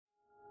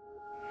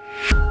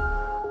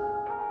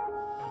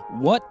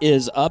What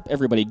is up,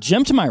 everybody?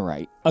 Jim to my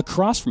right.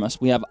 Across from us,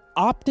 we have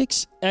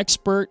optics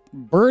expert,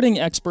 birding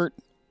expert,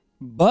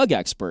 bug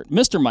expert,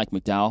 Mr. Mike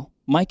McDowell.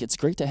 Mike, it's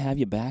great to have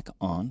you back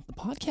on the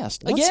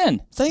podcast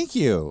again. Thank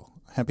you.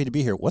 Happy to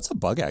be here. What's a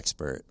bug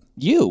expert?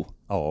 You.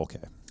 Oh,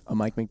 okay.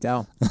 Mike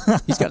McDowell.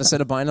 He's got a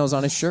set of binos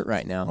on his shirt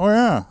right now. Oh,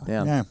 yeah.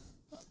 Yeah.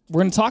 We're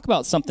going to talk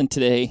about something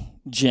today,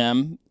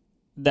 Jim,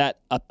 that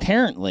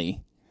apparently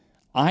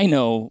I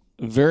know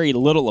very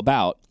little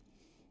about,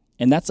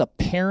 and that's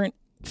apparent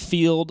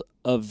field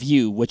of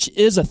view, which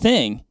is a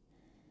thing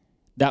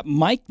that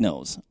Mike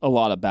knows a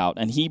lot about.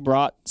 And he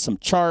brought some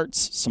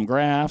charts, some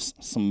graphs,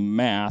 some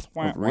math.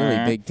 A really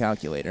big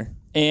calculator.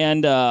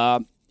 And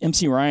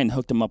MC Ryan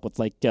hooked him up with,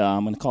 I'm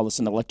going to call this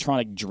an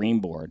electronic dream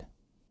board.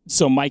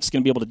 So Mike's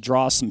going to be able to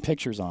draw some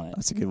pictures on it.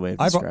 That's a good way of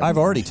describing it. I've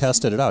already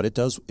tested it out. It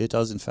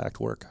does in fact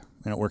work,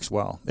 and it works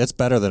well. It's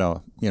better than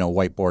a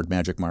whiteboard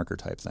magic marker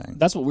type thing.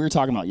 That's what we were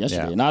talking about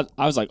yesterday. Yeah. And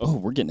I was like, oh,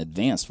 we're getting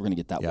advanced. We're going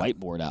to get that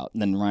whiteboard out.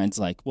 And then Ryan's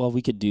like, well,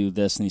 we could do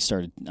this.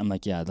 And I'm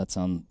like, yeah,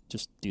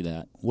 just do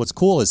that. What's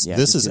cool is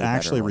this is do a better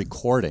actually one.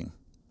 recording,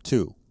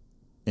 too,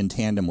 in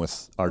tandem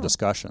with our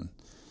discussion.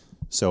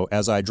 So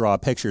as I draw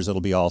pictures,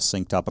 it'll be all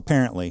synced up.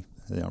 Apparently,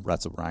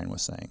 that's what Ryan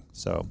was saying.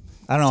 So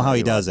I don't know how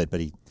he does it,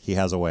 but he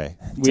has a way.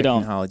 We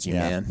don't. Technology,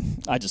 man.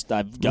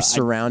 We're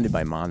surrounded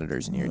by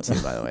monitors in here, too,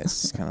 by the way.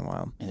 It's kind of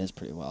wild. It is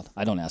pretty wild.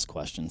 I don't ask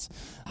questions.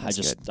 I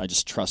good.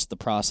 just trust the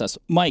process.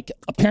 Mike,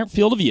 apparent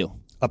field of view.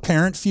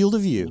 Apparent field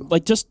of view.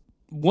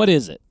 What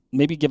is it?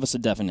 Maybe give us a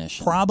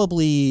definition.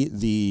 Probably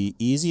the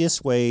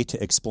easiest way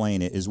to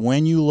explain it is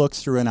when you look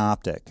through an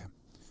optic,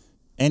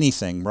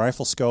 anything,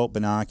 rifle scope,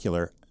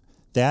 binocular,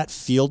 that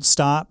field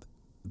stop,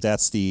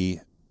 that's the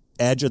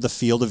edge of the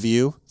field of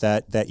view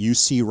that you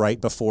see right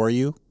before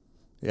you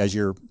as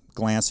you're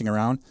glancing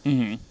around.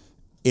 Mm-hmm.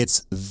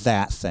 It's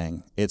that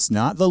thing. It's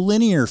not the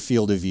linear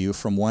field of view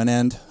from one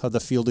end of the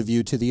field of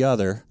view to the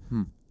other,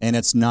 and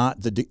it's not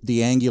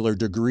the angular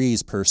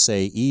degrees per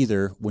se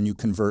either when you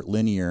convert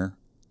linear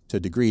to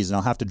degrees. And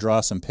I'll have to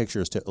draw some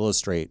pictures to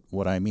illustrate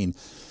what I mean.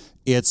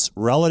 It's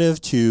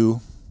relative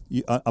to,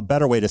 a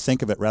better way to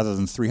think of it rather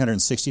than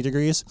 360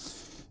 degrees,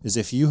 is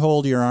if you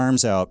hold your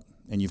arms out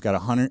and you've got a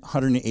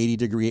 180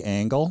 degree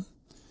angle,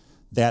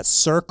 that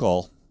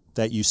circle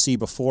that you see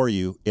before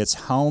you, it's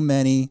how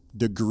many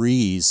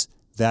degrees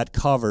that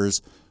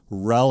covers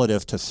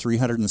relative to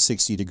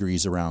 360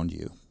 degrees around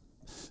you.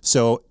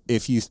 So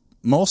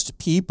most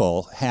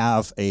people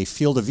have a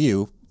field of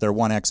view, their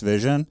 1x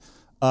vision,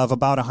 of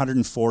about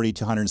 140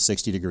 to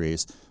 160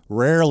 degrees.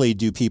 Rarely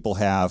do people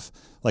have,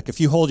 if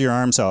you hold your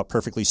arms out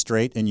perfectly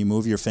straight and you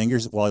move your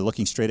fingers while you're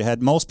looking straight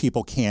ahead, most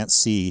people can't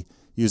see,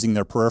 using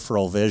their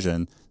peripheral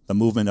vision, the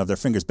movement of their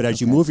fingers. But as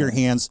you move your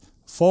hands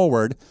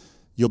forward,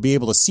 you'll be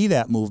able to see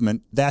that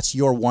movement. That's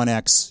your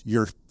 1x,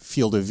 your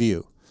field of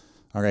view.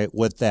 All right.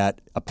 What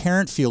that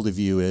apparent field of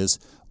view is,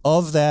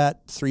 of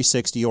that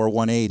 360 or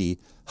 180,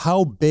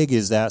 how big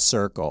is that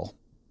circle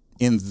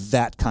in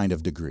that kind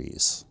of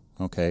degrees?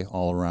 Okay,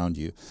 all around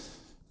you.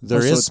 So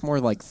it's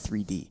more like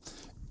 3D.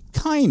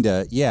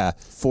 Kinda, yeah.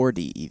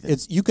 4D even.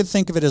 You could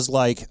think of it as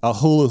like a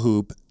hula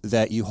hoop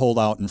that you hold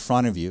out in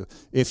front of you.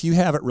 If you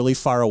have it really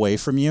far away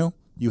from you,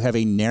 you have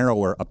a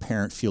narrower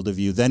apparent field of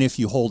view than if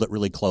you hold it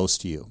really close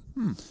to you.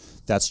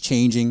 That's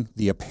changing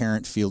the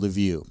apparent field of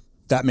view.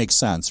 That makes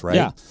sense,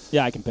 right?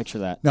 Yeah, I can picture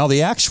that. Now,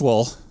 the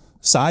actual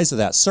size of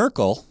that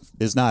circle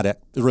is not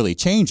really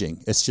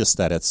changing. It's just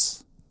that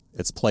it's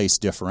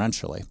placed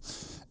differentially.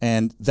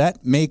 And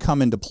that may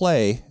come into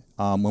play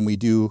when we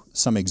do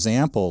some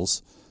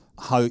examples,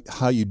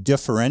 how you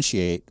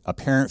differentiate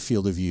apparent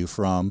field of view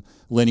from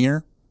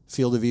linear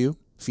field of view,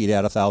 feet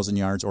at 1,000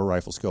 yards, or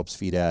rifle scopes,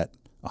 feet at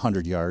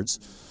 100 yards,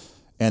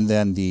 and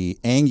then the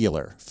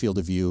angular field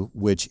of view,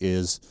 which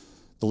is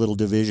the little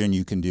division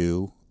you can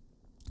do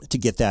to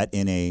get that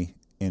in a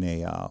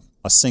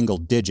single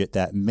digit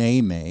that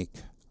may make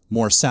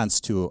more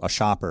sense to a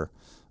shopper,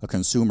 a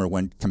consumer,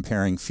 when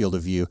comparing field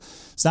of view.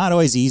 It's not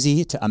always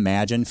easy to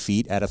imagine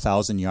feet at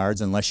 1,000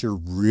 yards unless you're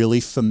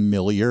really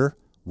familiar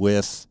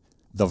with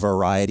the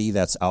variety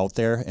that's out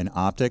there in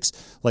optics.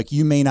 Like,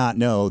 you may not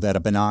know that a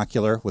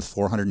binocular with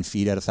 400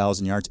 feet at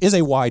 1,000 yards is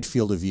a wide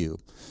field of view.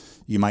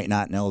 You might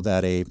not know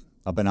that a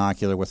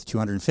binocular with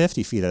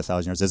 250 feet at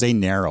 1,000 yards is a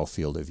narrow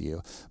field of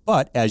view.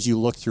 But as you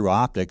look through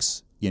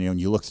optics,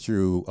 and you look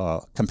through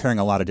comparing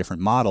a lot of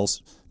different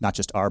models, not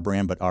just our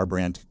brand, but our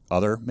brand,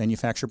 other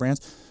manufacturer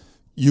brands,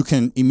 you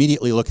can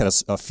immediately look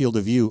at a field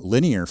of view,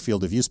 linear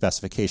field of view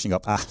specification,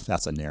 and go,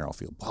 that's a narrow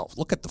field. Wow,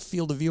 look at the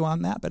field of view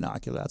on that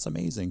binocular. That's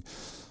amazing.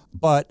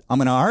 But I'm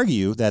going to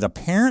argue that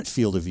apparent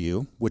field of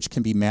view, which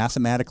can be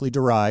mathematically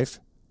derived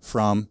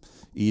from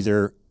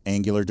either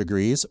angular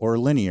degrees or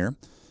linear,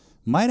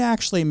 might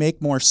actually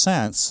make more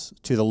sense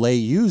to the lay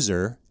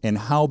user in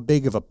how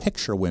big of a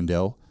picture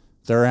window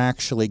they're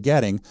actually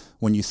getting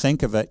when you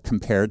think of it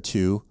compared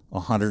to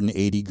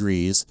 180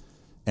 degrees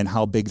and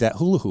how big that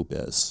hula hoop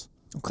is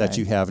that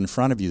you have in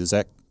front of you. Does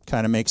that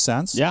kind of make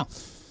sense? Yeah.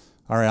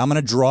 All right, I'm going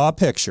to draw a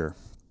picture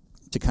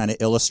to kind of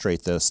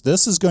illustrate this.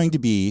 This is going to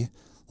be,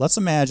 let's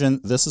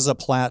imagine this is a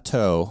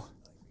plateau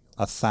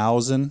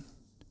 1,000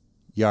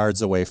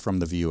 yards away from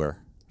the viewer.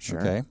 Sure.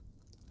 Okay.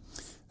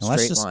 Now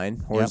Straight line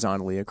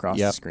horizontally across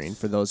the screen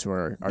for those who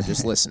are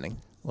just listening.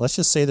 Let's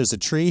just say there's a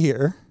tree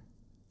here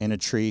and a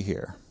tree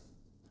here.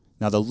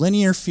 Now, the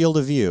linear field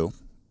of view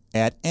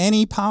at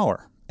any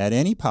power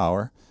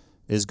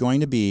is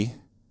going to be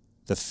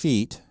the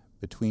feet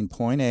between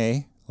point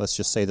A, let's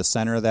just say the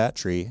center of that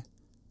tree,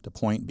 to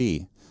point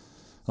B.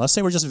 Let's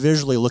say we're just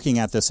visually looking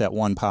at this at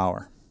 1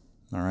 power,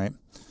 all right?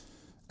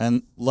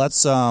 And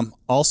let's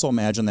also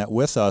imagine that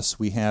with us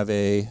we have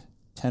a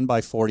 10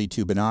 by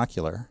 42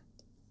 binocular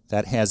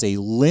that has a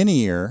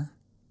linear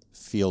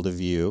field of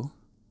view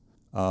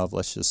of,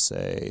 let's just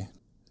say,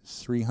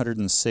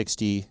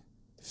 360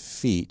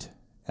 feet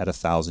at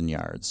 1,000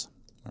 yards,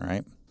 all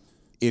right?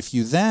 If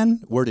you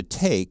then were to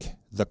take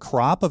the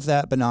crop of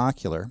that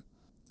binocular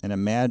and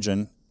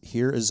imagine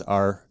here is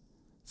our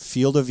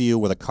field of view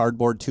with a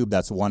cardboard tube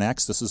that's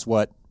 1x, this is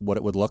what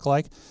it would look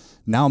like.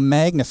 Now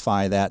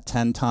magnify that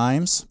 10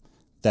 times.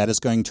 That is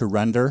going to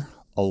render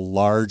a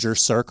larger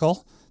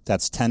circle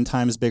that's 10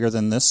 times bigger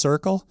than this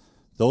circle.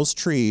 Those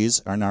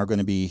trees are now going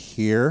to be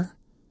here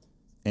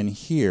and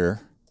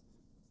here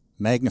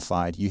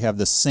magnified. You have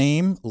the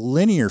same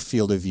linear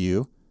field of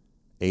view,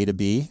 A to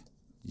B.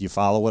 You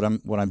follow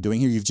what I'm doing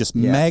here? You've just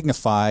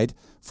magnified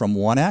from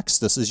 1x.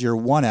 This is your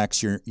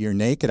 1x, your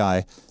naked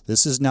eye.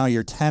 This is now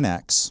your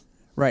 10x.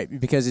 Right,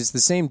 because it's the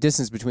same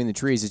distance between the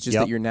trees. It's just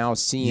that you're now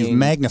seeing... You've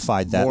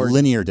magnified that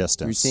linear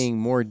distance. You're seeing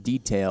more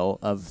detail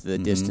of the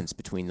distance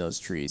between those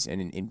trees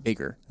and in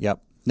bigger. Yep.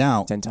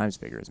 Now, 10 times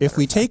bigger. If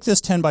we take this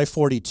 10 by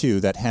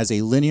 42 that has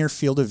a linear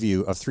field of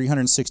view of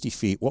 360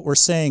 feet, what we're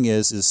saying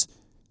is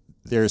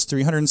there's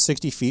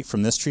 360 feet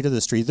from this tree to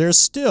this tree. There's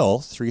still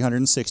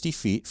 360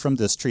 feet from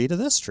this tree to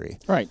this tree.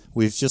 Right.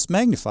 We've just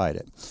magnified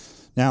it.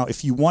 Now,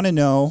 if you want to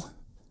know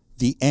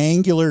the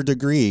angular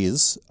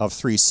degrees of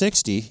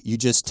 360, you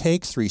just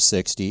take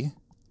 360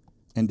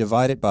 and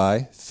divide it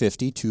by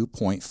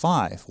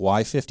 52.5.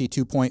 Why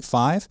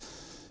 52.5?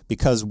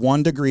 Because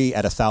 1 degree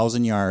at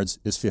 1,000 yards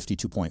is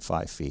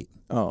 52.5 feet.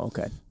 Oh,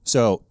 okay.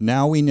 So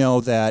now we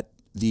know that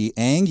the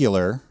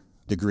angular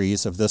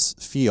degrees of this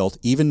field,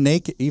 even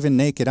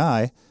naked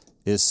eye,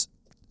 is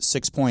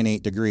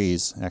 6.8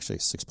 degrees, actually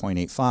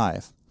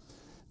 6.85.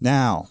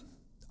 Now,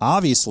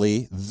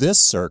 obviously, this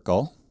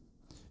circle,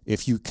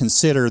 if you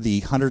consider the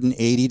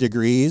 180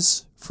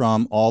 degrees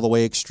from all the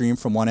way extreme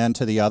from one end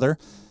to the other,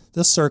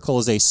 this circle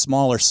is a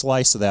smaller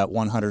slice of that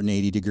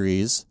 180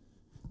 degrees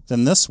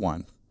than this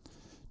one.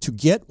 To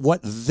get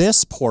what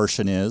this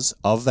portion is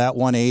of that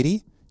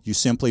 180, you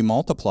simply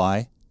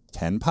multiply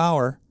 10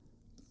 power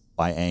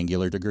by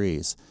angular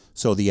degrees.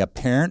 So the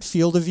apparent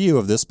field of view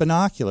of this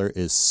binocular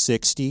is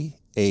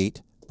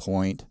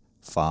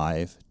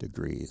 68.5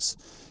 degrees.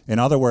 In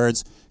other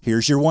words,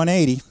 here's your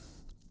 180.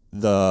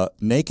 The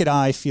naked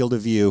eye field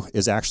of view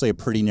is actually a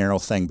pretty narrow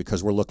thing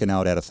because we're looking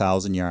out at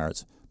 1,000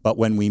 yards. But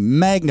when we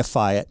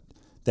magnify it,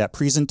 that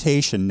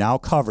presentation now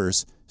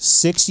covers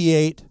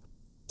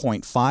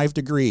 68.5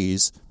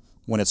 degrees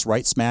when it's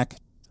right smack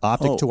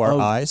optic to our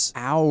eyes.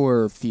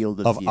 Our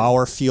field of view.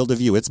 Our field of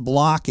view. It's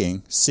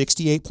blocking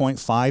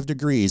 68.5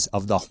 degrees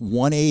of the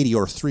 180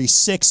 or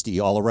 360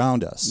 all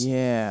around us.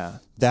 Yeah.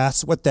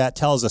 That's what that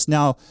tells us.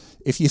 Now,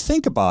 if you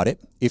think about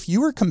it, if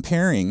you were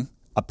comparing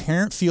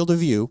apparent field of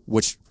view,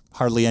 which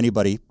hardly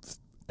anybody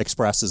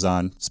expresses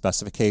on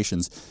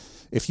specifications,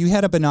 if you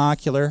had a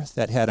binocular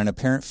that had an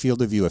apparent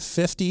field of view of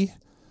 50,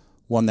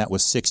 one that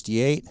was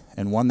 68,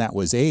 and one that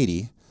was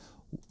 80,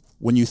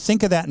 when you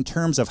think of that in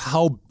terms of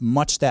how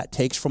much that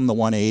takes from the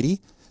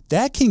 180,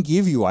 that can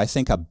give you, I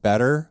think, a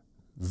better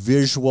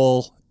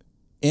visual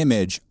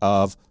image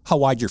of how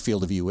wide your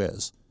field of view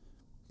is.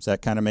 Does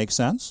that kind of make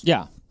sense?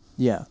 Yeah.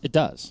 Yeah. It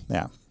does.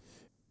 Yeah.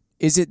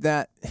 Is it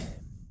that...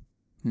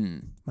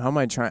 How am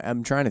I trying?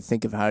 I'm trying to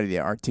think of how to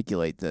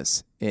articulate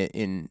this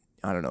in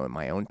I don't know, in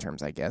my own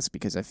terms, I guess,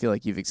 because I feel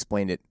like you've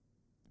explained it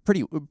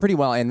pretty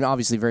well and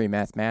obviously very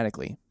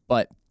mathematically.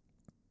 But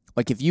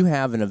like if you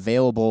have an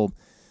available,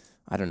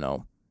 I don't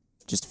know,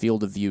 just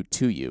field of view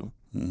to you,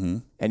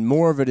 and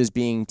more of it is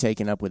being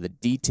taken up with a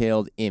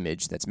detailed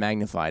image that's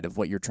magnified of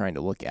what you're trying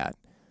to look at,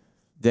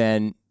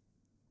 then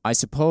I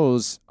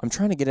suppose I'm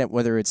trying to get at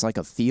whether it's like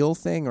a feel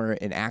thing or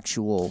an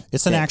actual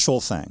It's thing. an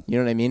actual thing. You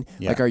know what I mean?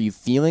 Yeah. Like, are you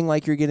feeling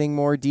like you're getting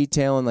more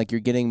detail and like you're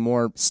getting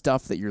more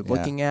stuff that you're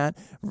looking at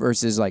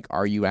versus like,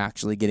 are you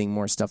actually getting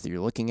more stuff that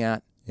you're looking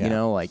at? Yeah. You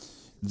know, like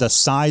The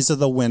size of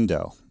the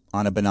window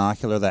on a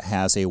binocular that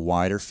has a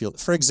wider field.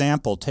 For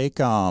example, take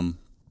a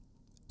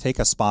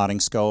spotting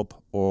scope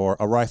or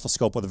a rifle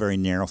scope with a very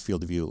narrow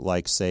field of view,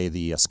 like, say,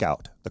 the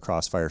Scout, the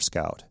Crossfire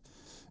Scout.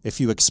 If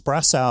you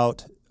express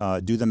out,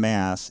 do the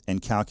math,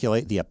 and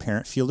calculate the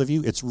apparent field of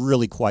view, it's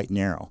really quite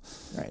narrow.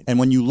 Right. And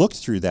when you look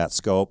through that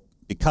scope,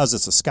 because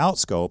it's a Scout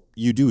scope,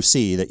 you do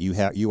see that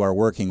you are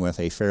working with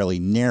a fairly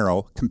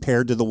narrow,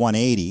 compared to the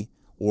 180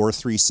 or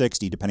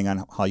 360, depending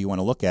on how you want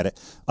to look at it,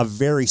 a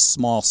very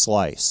small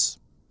slice.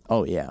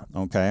 oh yeah,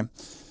 Okay?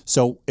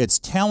 So it's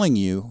telling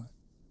you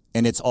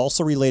And it's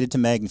also related to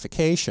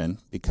magnification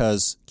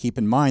because keep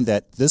in mind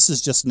that this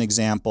is just an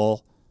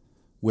example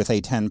with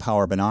a 10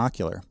 power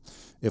binocular.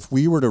 If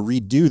we were to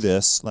redo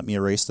this, let me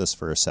erase this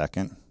for a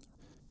second.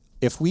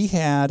 If we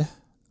had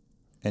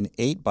an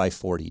 8 by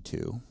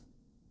 42,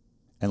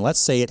 and let's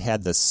say it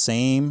had the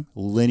same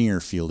linear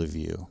field of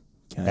view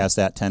as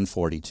that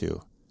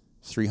 1042,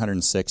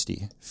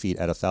 360 feet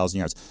at 1,000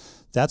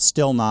 yards, that's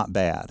still not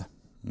bad,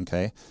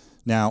 okay?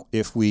 Now,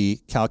 if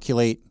we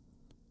calculate,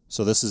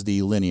 so this is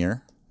the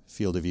linear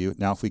field of view.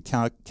 Now, if we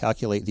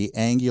calculate the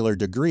angular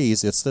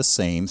degrees, it's the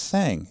same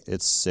thing.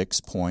 It's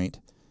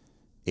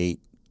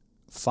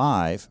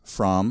 6.85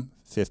 from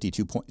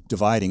 52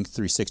 dividing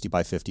 360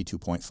 by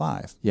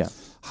 52.5. Yeah.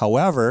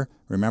 However,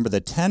 remember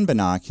the 10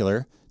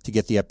 binocular, to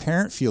get the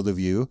apparent field of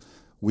view,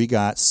 we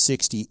got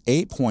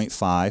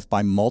 68.5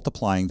 by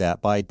multiplying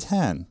that by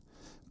 10.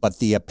 But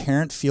the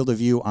apparent field of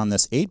view on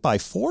this 8 by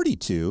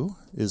 42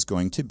 is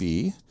going to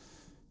be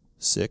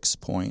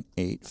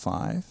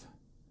 6.85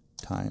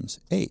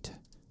 times 8.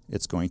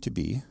 It's going to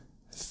be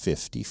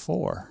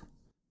 54.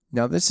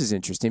 Now, this is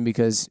interesting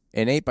because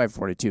an 8 by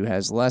 42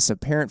 has less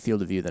apparent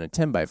field of view than a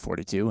 10 by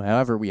 42.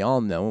 However, we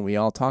all know and we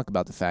all talk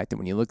about the fact that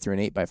when you look through an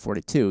 8 by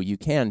 42, you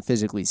can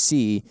physically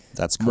see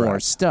more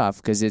stuff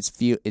because it's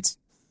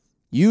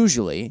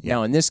usually,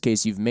 now in this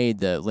case, you've made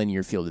the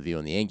linear field of view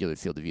and the angular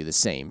field of view the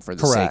same for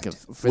the sake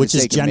of which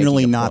is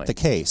generally not the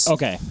case.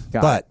 Okay.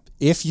 But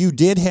if you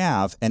did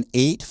have an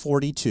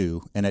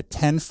 842 and a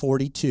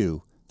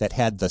 1042 that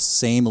had the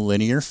same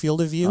linear field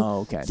of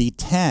view, the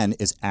 10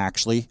 is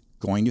actually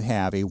going to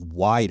have a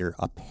wider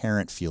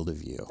apparent field of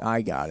view.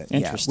 I got it.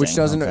 Interesting. Which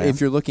doesn't, if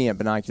you're looking at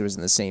binoculars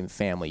in the same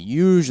family,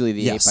 usually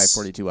the 8 by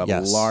 42 have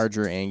a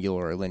larger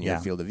angular or linear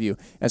field of view.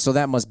 And so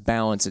that must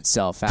balance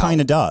itself out.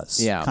 Kind of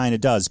does. Yeah. Kind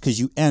of does. Because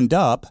you end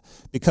up,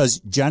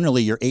 because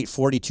generally your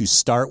 842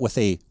 start with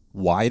a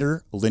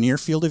wider linear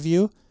field of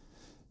view,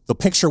 the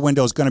picture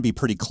window is going to be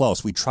pretty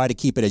close. We try to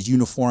keep it as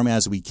uniform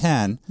as we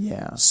can.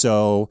 Yeah.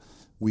 So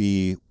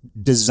we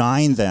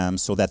design them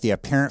so that the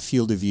apparent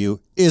field of view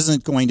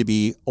isn't going to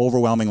be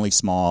overwhelmingly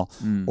small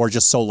or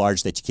just so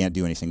large that you can't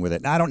do anything with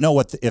it. Now, I don't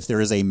know if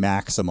there is a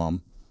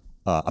maximum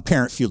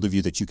apparent field of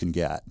view that you can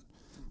get. I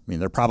mean,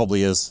 there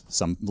probably is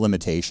some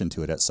limitation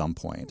to it at some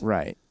point.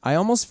 Right. I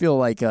almost feel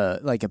like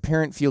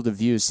apparent field of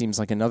view seems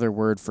like another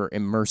word for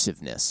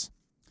immersiveness.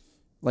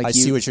 Like I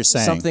see what you're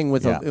saying. Something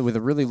with a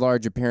really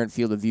large apparent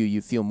field of view, you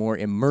feel more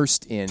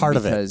immersed in. Part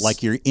of it,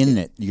 like you're in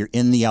it, you're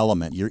in the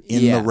element, you're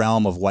in the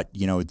realm of what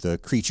the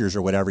creatures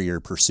or whatever you're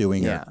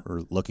pursuing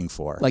or looking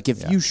for. Like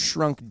if you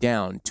shrunk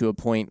down to a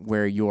point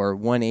where your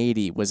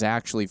 180 was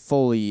actually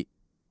fully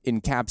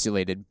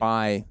encapsulated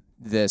by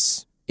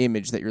this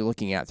image that you're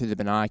looking at through the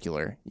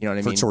binocular, you know what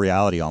I mean? Virtual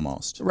reality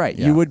almost. Right.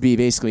 Yeah. You would be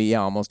basically,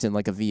 almost in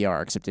like a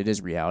VR, except it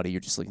is reality. You're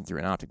just looking through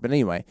an optic. But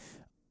anyway,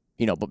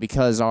 but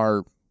because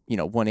our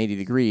 180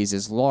 degrees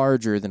is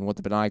larger than what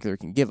the binocular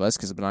can give us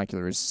because the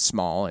binocular is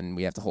small and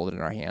we have to hold it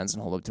in our hands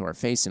and hold it to our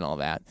face and all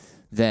that,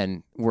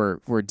 then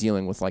we're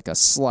dealing with like a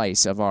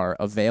slice of our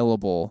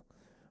available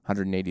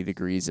 180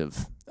 degrees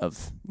of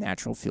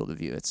natural field of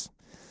view.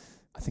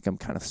 I think I'm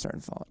kind of starting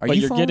to follow. But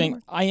you're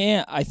getting,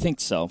 I think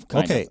so.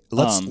 Okay,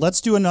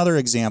 let's do another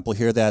example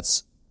here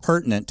that's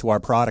pertinent to our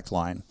product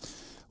line.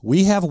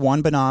 We have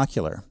one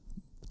binocular,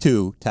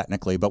 two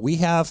technically, but we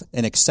have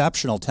an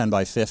exceptional 10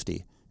 by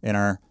 50 in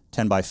our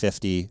 10 by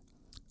 50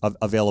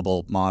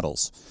 available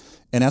models.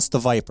 And that's the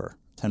Viper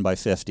 10 by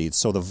 50.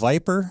 So the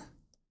Viper...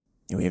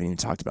 We haven't even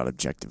talked about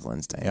objective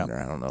lens diameter.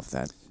 I don't know if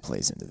that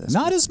plays into this.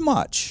 Not as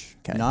much.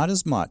 Okay. Not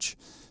as much.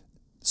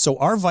 So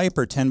our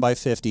Viper 10 by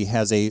 50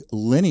 has a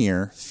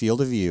linear field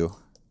of view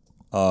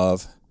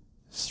of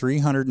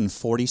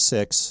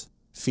 346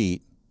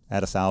 feet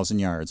at 1,000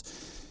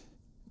 yards.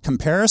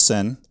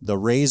 Comparison, the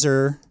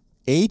Razor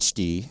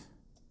HD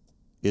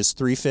is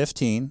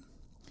 315.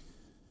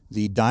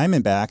 The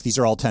Diamondback, these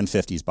are all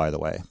 1050s, by the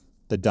way.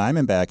 The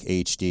Diamondback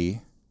HD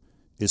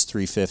is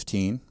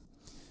 315.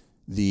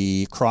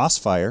 The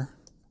Crossfire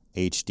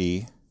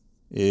HD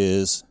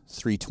is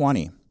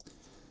 320.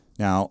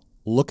 Now,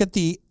 look at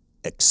the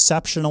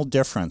exceptional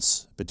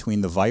difference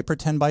between the Viper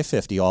 10 by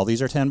 50, all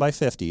these are 10 by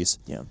 50s.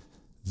 Yeah.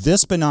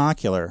 This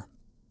binocular,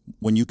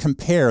 when you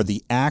compare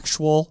the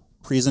actual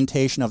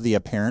presentation of the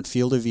apparent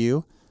field of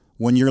view,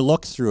 when you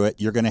look through it,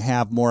 you're going to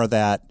have more of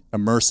that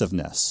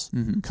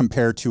immersiveness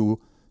compared to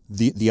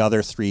the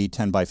other three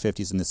 10 by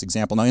 50s in this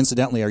example. Now,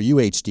 incidentally, our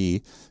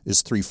UHD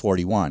is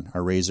 341,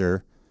 our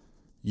Razor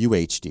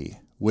UHD,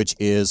 which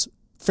is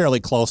fairly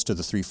close to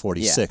the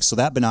 346. Yeah. So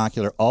that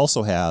binocular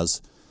also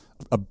has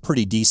a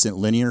pretty decent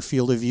linear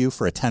field of view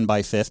for a 10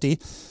 by 50.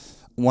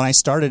 When I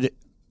started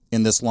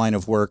in this line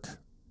of work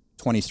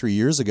 23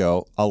 years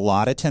ago, a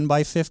lot of 10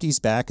 by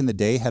 50s back in the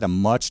day had a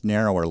much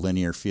narrower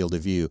linear field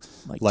of view,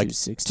 like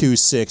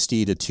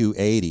 260 to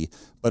 280.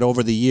 But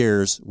over the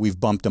years, we've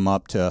bumped them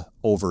up to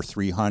over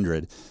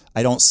 300.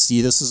 I don't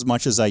see this as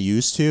much as I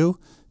used to.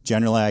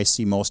 Generally, I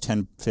see most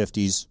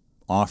 1050s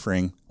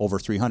offering over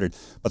 300.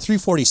 But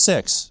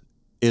 346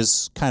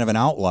 is kind of an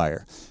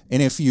outlier.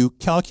 And if you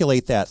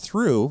calculate that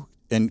through,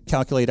 and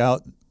calculate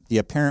out the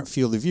apparent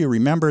field of view,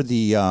 remember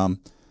the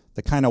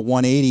kind of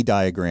 180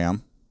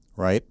 diagram,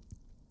 right?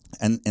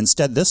 And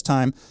instead this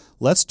time,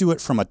 let's do it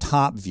from a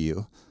top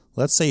view.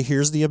 Let's say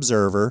here's the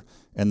observer,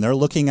 and they're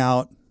looking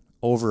out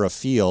over a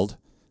field.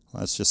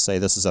 Let's just say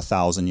this is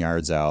 1,000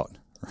 yards out,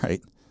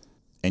 right?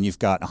 And you've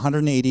got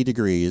 180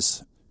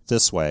 degrees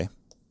this way,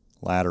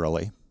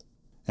 laterally.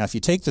 Now, if you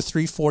take the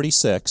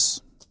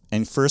 346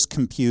 and first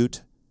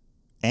compute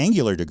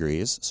angular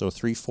degrees, so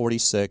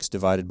 346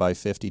 divided by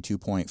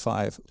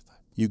 52.5,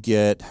 you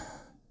get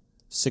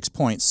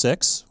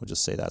 6.6. We'll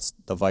just say that's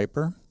the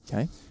Viper.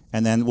 Okay.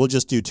 And then we'll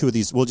just do two of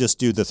these. We'll just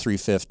do the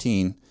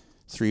 315.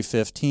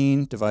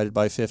 315 divided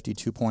by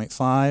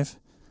 52.5,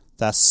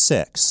 that's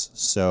 6.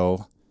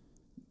 So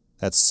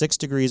that's 6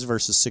 degrees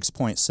versus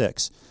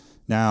 6.6.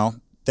 Now,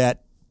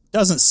 that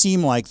doesn't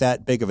seem like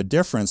that big of a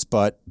difference,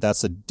 but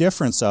that's a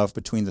difference of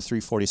between the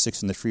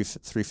 346 and the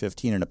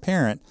 315 in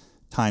apparent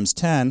times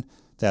 10.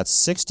 That's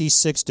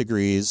 66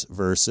 degrees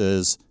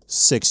versus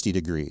 60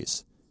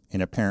 degrees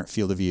in apparent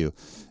field of view.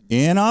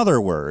 In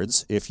other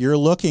words, if you're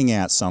looking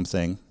at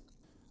something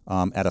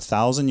at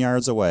 1,000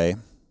 yards away,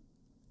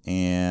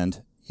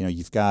 and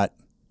you've got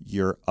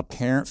your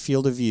apparent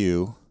field of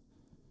view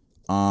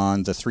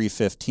on the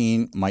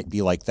 315 might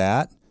be like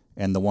that,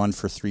 and the one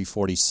for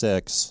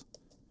 346,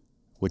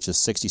 which is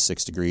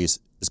 66 degrees,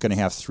 is going to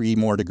have 3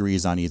 more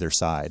degrees on either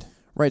side.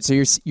 Right, so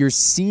you're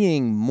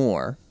seeing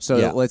more. So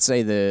Yeah. let's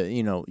say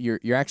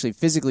you're actually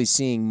physically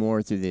seeing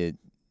more through the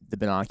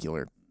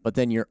binocular, but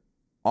then you're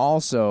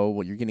also,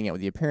 what you're getting at with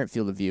the apparent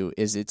field of view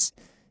is it's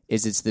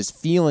this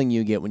feeling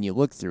you get when you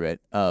look through it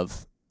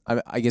of,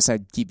 I guess I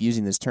keep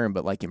using this term,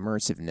 but like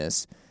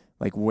immersiveness,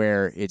 like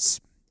where it's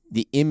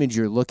the image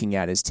you're looking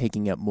at is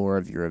taking up more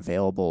of your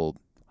available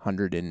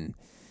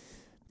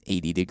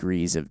 180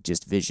 degrees of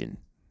just vision,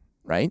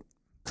 right?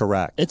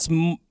 Correct. It's,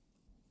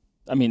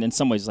 in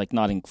some ways, like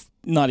not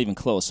even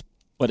close,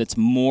 but it's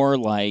more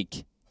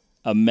like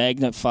a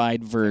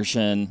magnified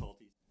version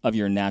of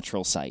your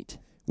natural sight.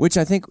 Which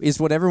I think is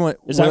what everyone...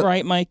 Is that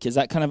right, Mike? Is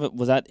that kind of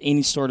was that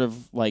any sort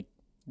of like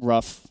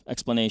rough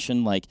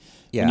explanation? Like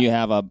when you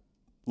have a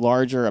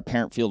larger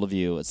apparent field of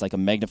view, it's like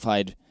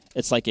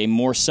a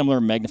more similar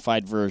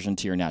magnified version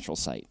to your natural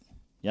sight.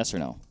 Yes or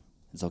no?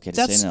 It's okay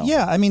to say no.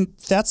 Yeah,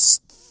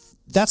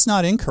 that's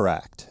not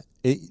incorrect.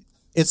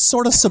 It's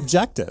sort of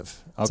subjective.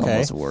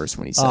 Okay, it's almost worse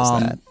when he says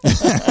that.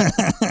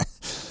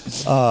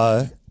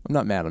 I'm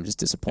not mad. I'm just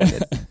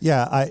disappointed.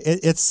 Yeah,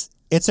 it's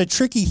a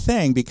tricky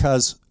thing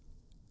because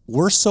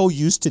we're so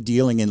used to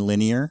dealing in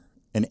linear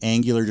and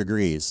angular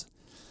degrees.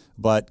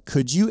 But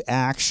could you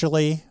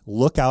actually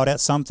look out at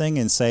something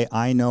and say,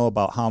 I know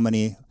about how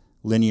many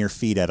linear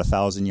feet at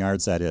 1,000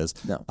 yards that is?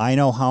 No. I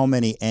know how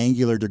many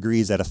angular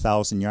degrees at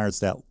 1,000 yards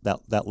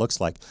that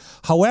looks like.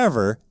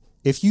 However,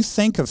 if you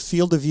think of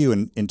field of view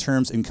in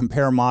terms and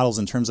compare models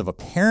in terms of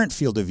apparent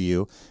field of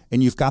view,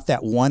 and you've got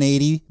that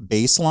 180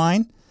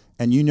 baseline,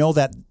 and you know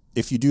that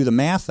if you do the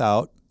math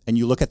out and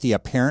you look at the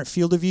apparent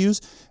field of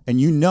views, and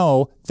you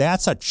know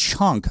that's a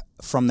chunk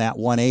from that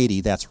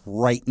 180 that's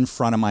right in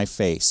front of my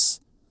face.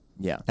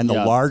 Yeah. And the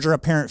larger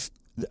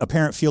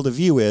apparent field of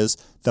view is,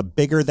 the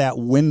bigger that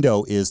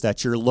window is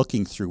that you're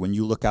looking through when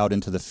you look out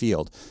into the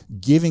field,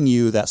 giving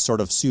you that sort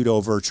of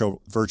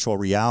pseudo-virtual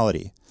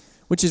reality.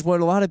 Which is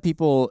what a lot of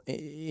people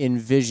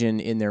envision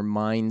in their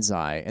mind's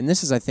eye. And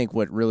this is, I think,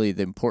 what really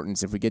the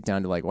importance, if we get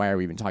down to like, why are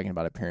we even talking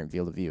about apparent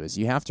field of view, is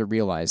you have to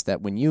realize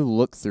that when you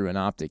look through an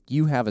optic,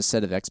 you have a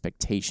set of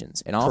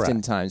expectations. And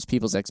oftentimes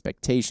people's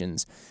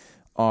expectations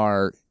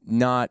are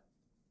not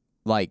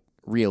like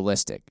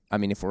realistic. I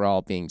mean, if we're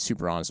all being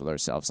super honest with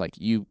ourselves, like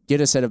you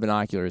get a set of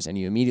binoculars and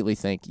you immediately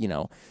think,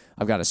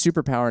 I've got a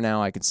superpower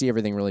now. I can see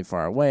everything really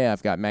far away.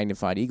 I've got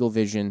magnified eagle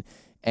vision.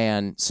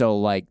 And so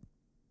like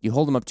you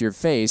hold them up to your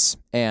face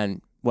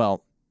and,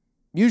 well,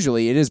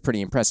 usually it is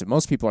pretty impressive.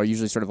 Most people are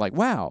usually sort of like,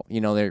 wow,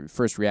 their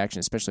first reaction,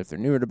 especially if they're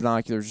newer to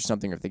binoculars or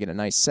something, or if they get a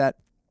nice set.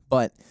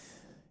 But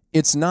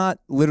it's not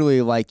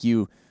literally like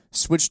you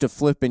flip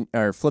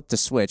the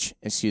switch,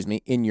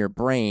 in your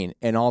brain,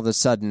 and all of a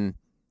sudden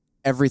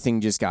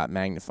everything just got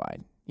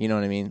magnified. You know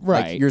what I mean?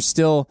 Right. Like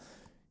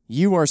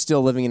you are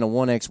still living in a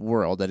 1X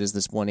world that is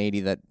this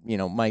 180 that,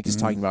 Mike is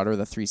talking about, or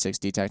the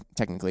 360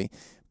 technically.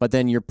 But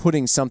then you're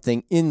putting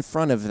something in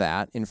front of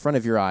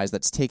your eyes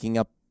that's taking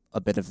up a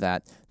bit of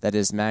that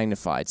is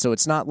magnified. So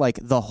it's not like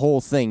the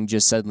whole thing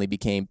just suddenly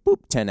became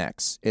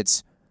 10X.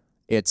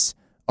 It's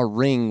a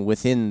ring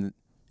within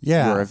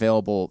your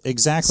available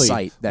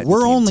sight. That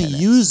we're only 10X.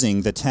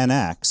 using the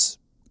 10X.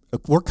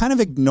 We're kind of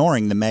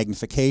ignoring the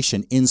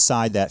magnification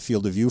inside that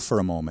field of view for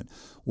a moment.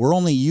 We're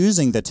only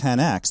using the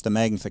 10X, the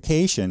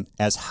magnification,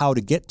 as how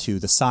to get to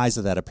the size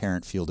of that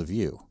apparent field of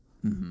view.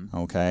 Mm-hmm.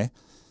 Okay?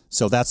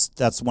 So that's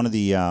one of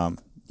the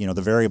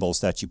the variables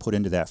that you put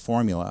into that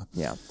formula.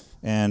 Yeah.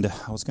 And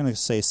I was going to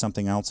say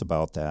something else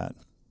about that.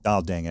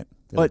 Oh, dang it.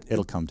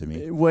 It'll come to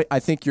me. What I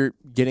think you're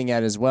getting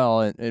at as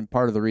well, and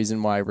part of the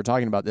reason why we're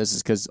talking about this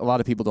is because a lot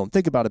of people don't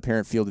think about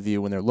apparent field of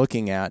view when they're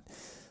looking at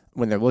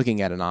when they're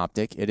looking at an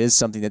optic. It is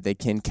something that they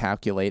can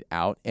calculate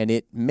out, and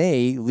it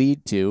may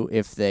lead to,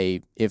 if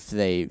they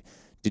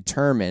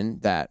determine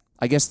that,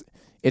 I guess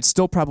it's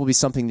still probably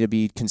something to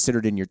be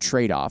considered in your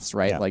trade-offs,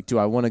 right? Yeah. Like, do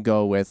I want to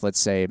go with,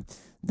 let's say,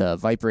 the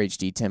Viper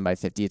HD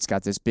 10x50? It's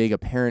got this big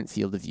apparent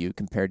field of view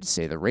compared to,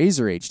 say, the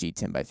Razer HD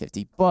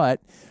 10x50,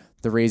 but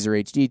the Razer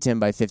HD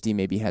 10x50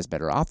 maybe has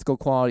better optical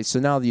quality.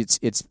 So now it's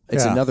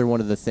another one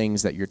of the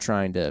things that you're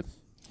trying to.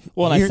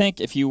 Well, and I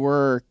think if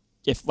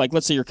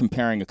let's say you're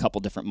comparing a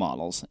couple different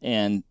models,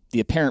 and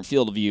the apparent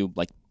field of view,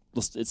 like,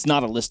 it's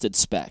not a listed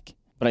spec,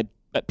 but I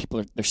bet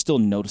people they're still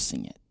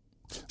noticing it.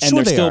 And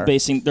Sure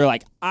they're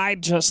like, I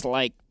just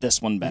like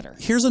this one better.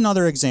 Here's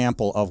another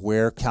example of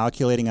where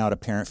calculating out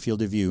apparent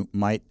field of view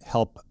might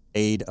help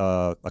aid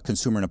a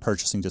consumer in a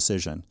purchasing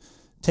decision.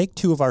 Take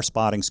two of our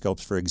spotting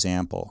scopes, for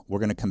example. We're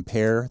going to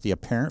compare the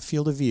apparent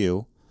field of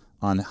view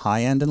on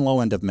high end and low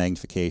end of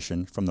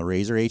magnification from the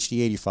Razer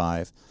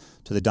HD85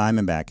 to the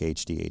Diamondback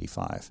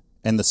HD85.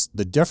 And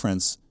the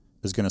difference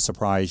is going to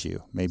surprise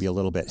you maybe a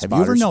little bit. Have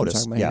you ever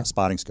noticed? Yeah,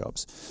 spotting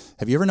scopes.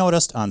 Have you ever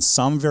noticed on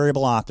some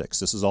variable optics,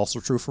 this is also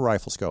true for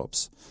rifle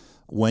scopes,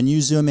 when you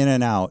zoom in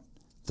and out,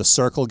 the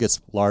circle gets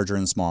larger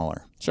and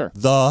smaller. Sure.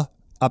 The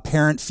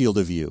apparent field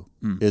of view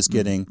is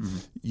getting,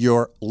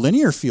 your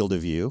linear field of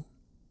view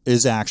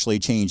is actually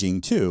changing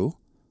too,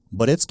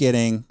 but it's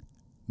getting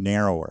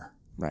narrower.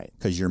 Right.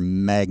 Because you're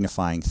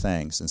magnifying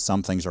things, and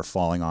some things are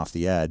falling off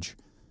the edge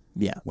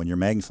when you're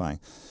magnifying.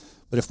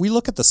 But if we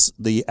look at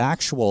the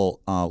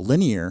actual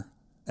linear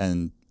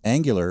and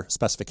angular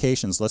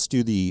specifications, let's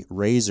do the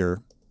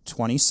Razer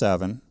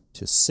 27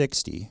 to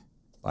 60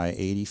 by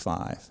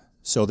 85.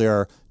 So there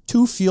are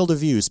two field of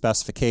view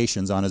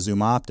specifications on a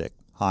zoom optic,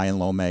 high and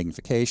low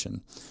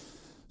magnification.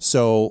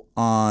 So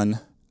on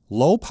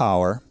low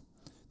power,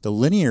 the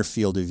linear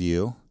field of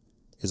view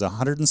is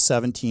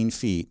 117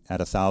 feet at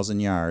 1,000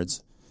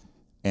 yards,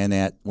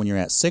 and when you're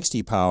at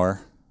 60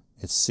 power,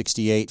 it's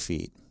 68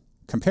 feet.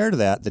 Compared to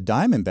that, the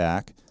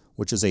Diamondback,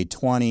 which is a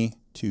 20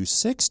 to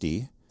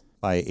 60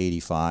 by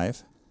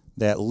 85,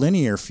 that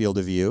linear field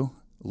of view,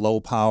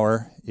 low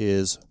power,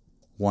 is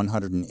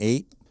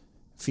 108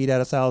 feet at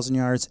 1,000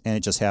 yards, and it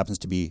just happens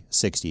to be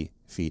 60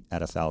 feet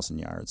at 1,000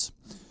 yards.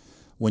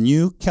 When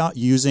you count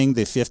using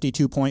the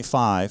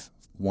 52.5,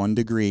 1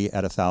 degree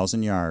at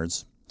 1,000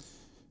 yards,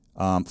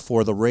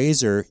 for the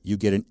Razer, you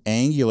get an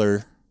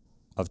angular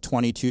of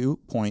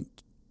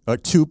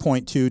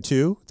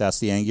 2.22, that's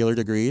the angular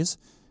degrees,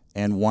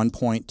 and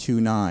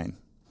 1.29.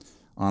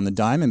 On the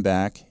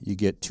Diamondback, you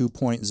get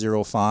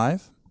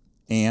 2.05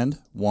 and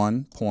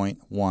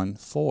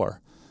 1.14.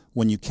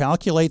 When you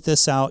calculate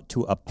this out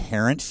to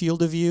apparent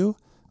field of view,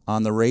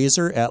 on the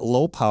Razer at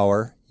low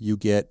power, you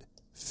get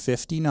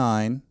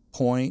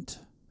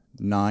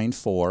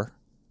 59.94.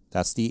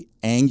 That's the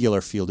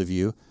angular field of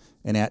view.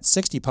 And at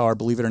 60 power,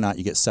 believe it or not,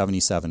 you get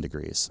 77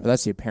 degrees. Well,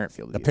 that's the apparent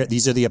field of view.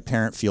 These are the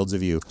apparent fields of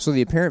view. So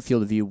the apparent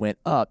field of view went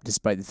up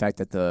despite the fact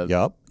that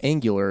the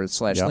angular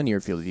 /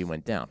 linear field of view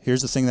went down.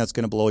 Here's the thing that's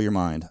going to blow your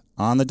mind.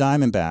 On the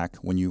Diamondback,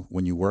 when you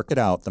work it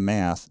out, the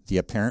math, the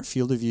apparent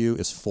field of view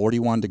is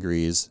 41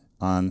 degrees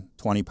on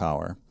 20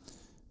 power,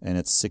 and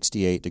it's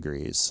 68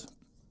 degrees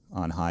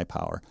on high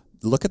power.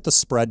 Look at the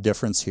spread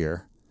difference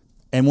here.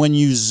 And when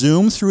you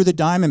zoom through the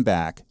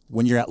Diamondback,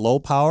 when you're at low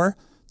power,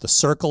 the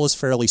circle is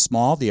fairly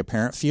small, the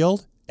apparent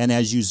field, and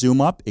as you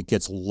zoom up, it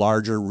gets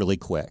larger really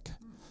quick.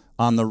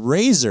 On the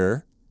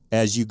Razer,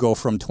 as you go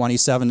from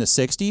 27 to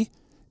 60,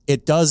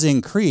 it does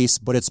increase,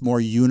 but it's more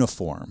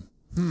uniform.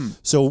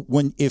 So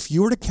if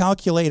you were to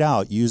calculate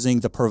out using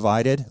the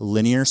provided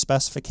linear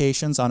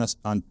specifications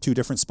on two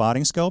different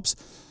spotting scopes,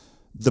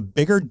 the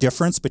bigger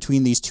difference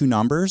between these two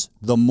numbers,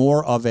 the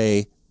more of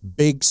a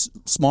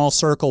small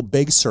circle,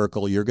 big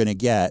circle you're going to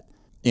get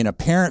in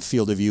apparent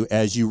field of view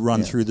as you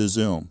run through the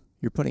zoom.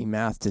 You're putting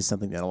math to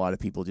something that a lot of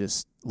people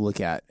just look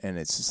at, and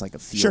it's just like a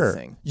feel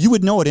thing. You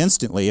would know it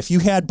instantly if you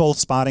had both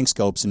spotting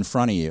scopes in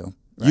front of you.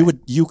 Right.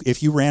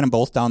 If you ran them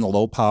both down the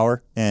low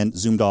power and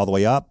zoomed all the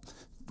way up,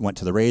 went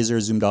to the Razer,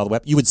 zoomed all the way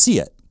up, you would see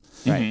it.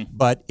 Right.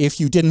 But if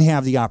you didn't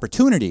have the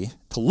opportunity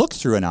to look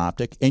through an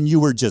optic and you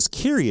were just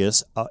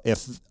curious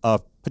if a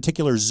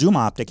particular zoom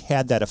optic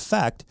had that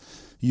effect,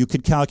 you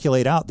could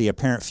calculate out the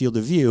apparent field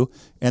of view,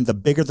 and the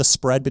bigger the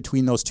spread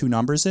between those two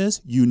numbers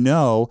is,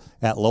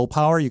 at low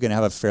power, you're going to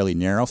have a fairly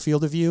narrow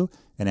field of view,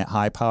 and at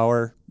high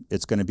power,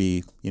 it's going to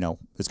be,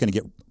 it's going to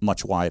get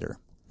much wider,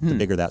 the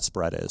bigger that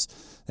spread is.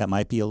 That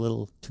might be a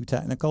little too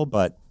technical,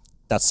 but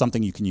that's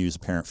something you can use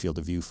apparent field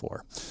of view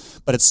for.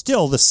 But it's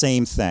still the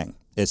same thing.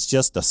 It's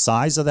just the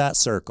size of that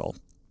circle,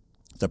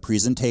 the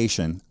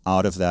presentation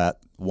out of that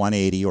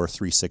 180 or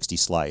 360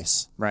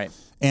 slice. Right.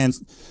 And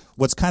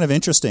what's kind of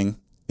interesting,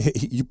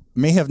 you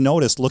may have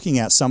noticed looking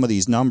at some of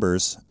these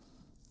numbers,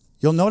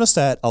 you'll notice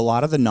that a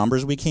lot of the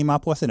numbers we came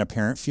up with in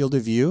apparent field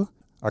of view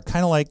are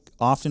kind of like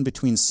often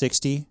between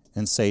 60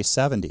 and, say,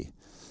 70.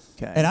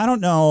 Okay. And I don't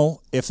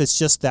know if it's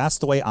just that's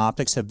the way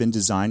optics have been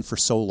designed for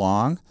so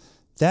long.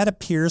 That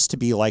appears to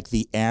be like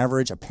the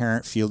average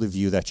apparent field of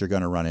view that you're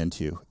going to run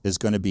into is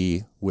going to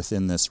be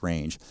within this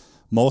range.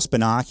 Most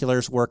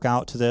binoculars work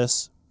out to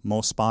this.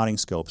 Most spotting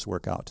scopes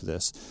work out to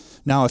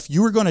this. Now, if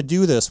you were going to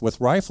do this with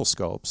rifle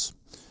scopes,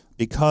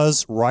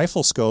 because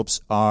rifle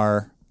scopes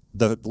are,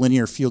 the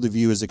linear field of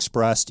view is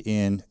expressed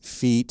in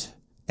feet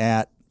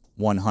at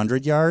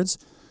 100 yards,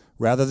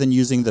 rather than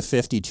using the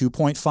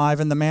 52.5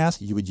 in the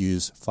math, you would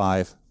use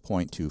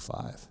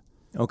 5.25.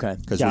 Okay.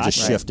 Because we're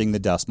just shifting the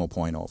decimal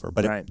point over.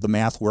 But the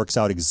math works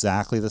out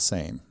exactly the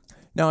same.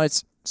 No,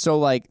 it's so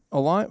like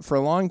for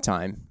a long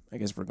time, I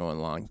guess we're going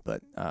long,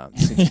 but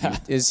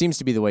it seems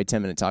to be the way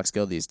 10-minute talks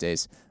go these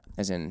days,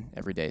 as in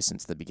every day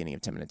since the beginning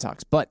of 10-minute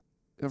talks. But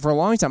for a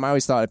long time, I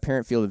always thought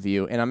apparent field of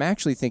view, and I'm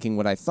actually thinking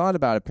what I thought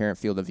about apparent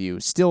field of view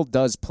still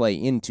does play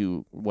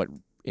into what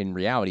in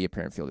reality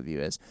apparent field of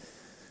view is.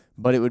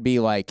 But it would be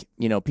like,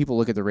 people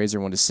look at the Razor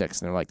 1-6, and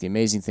they're like, the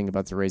amazing thing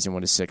about the Razor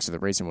 1-6 or the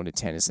Razor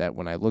 1-10 is that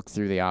when I look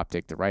through the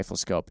optic, the rifle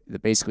scope,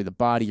 basically the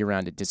body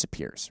around it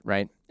disappears,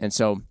 right? And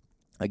so,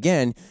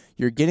 again,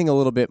 you're getting a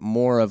little bit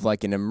more of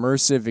like an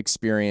immersive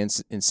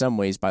experience in some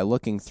ways by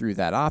looking through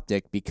that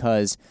optic,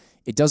 because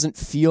it doesn't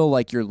feel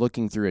like you're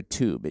looking through a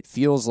tube. It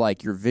feels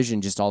like your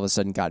vision just all of a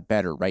sudden got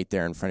better right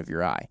there in front of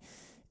your eye.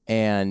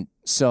 And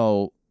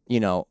so,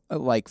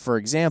 like, for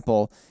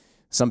example,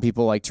 some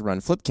people like to run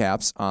flip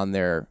caps on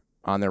their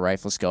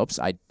rifle scopes.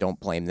 I don't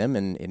blame them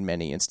in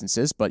many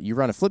instances, but you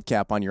run a flip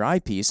cap on your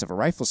eyepiece of a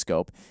rifle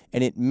scope,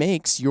 and it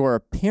makes your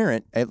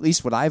apparent, at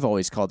least what I've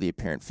always called the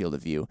apparent field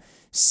of view,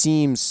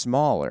 seem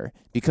smaller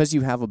because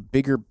you have a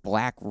bigger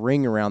black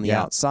ring around the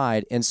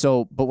outside. And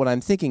so, but what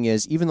I'm thinking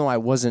is, even though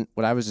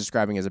what I was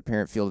describing as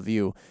apparent field of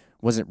view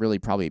wasn't really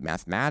probably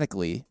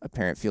mathematically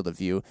apparent field of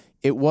view,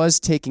 it was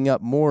taking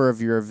up more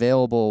of your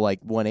available like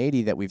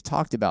 180 that we've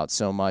talked about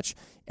so much,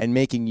 and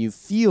making you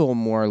feel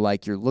more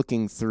like you're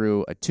looking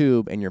through a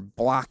tube and you're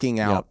blocking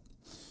out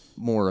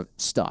more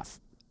stuff.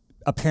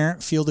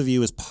 Apparent field of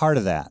view is part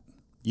of that.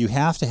 You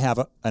have to have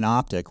an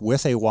optic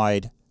with a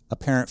wide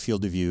apparent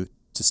field of view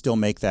to still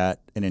make that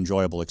an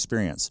enjoyable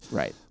experience.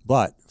 Right.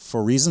 But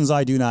for reasons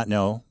I do not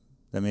know,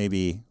 that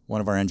maybe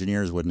one of our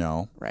engineers would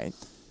know. Right.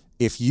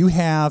 If you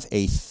have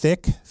a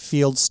thick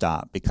field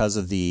stop because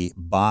of the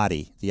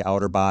body, the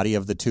outer body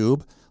of the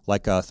tube,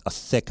 like a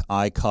thick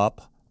eye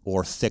cup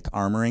or thick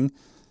armoring,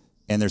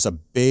 and there's a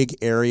big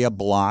area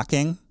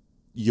blocking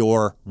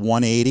your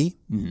 180,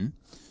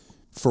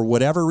 for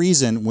whatever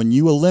reason, when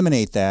you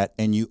eliminate that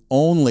and you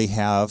only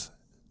have,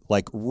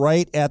 like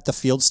right at the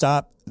field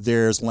stop,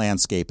 there's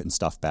landscape and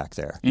stuff back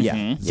there.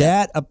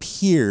 That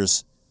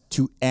appears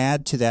to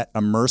add to that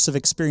immersive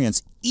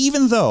experience,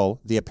 even though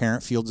the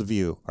apparent fields of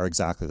view are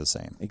exactly the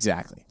same.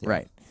 Exactly. Yeah.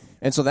 Right.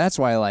 And so that's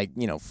why, like,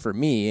 for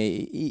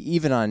me,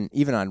 even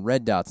on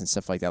red dots and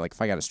stuff like that, like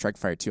if I got a Strike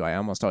Fire 2, I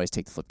almost always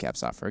take the flip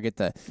caps off. Or I get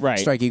the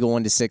Strike Eagle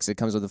 1-6 that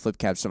comes with the flip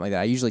caps, something like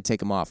that. I usually take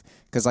them off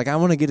because, like, I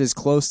want to get as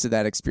close to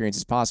that experience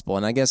as possible.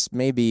 And I guess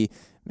maybe,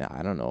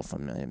 I don't know if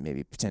I'm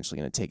maybe potentially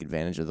going to take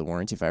advantage of the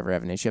warranty if I ever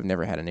have an issue. I've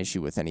never had an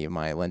issue with any of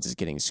my lenses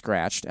getting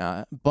scratched,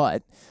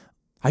 but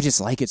I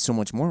just like it so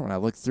much more when I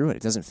look through it.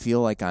 It doesn't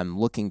feel like I'm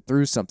looking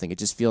through something. It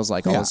just feels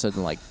like all of a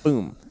sudden, like,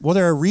 boom. Well,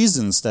 there are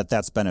reasons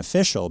that's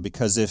beneficial,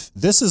 because if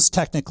this is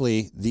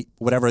technically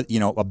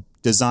a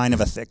design of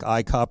a thick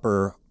eye cup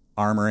or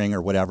armoring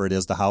or whatever it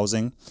is, the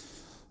housing,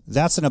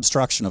 that's an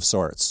obstruction of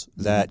sorts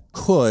that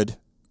could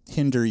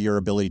hinder your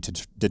ability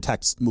to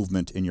detect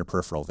movement in your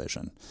peripheral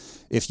vision.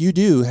 If you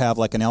do have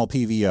like an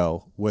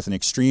LPVO with an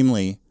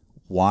extremely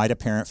wide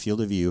apparent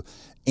field of view,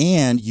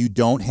 and you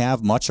don't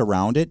have much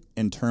around it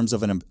in terms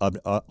of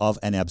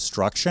an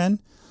obstruction,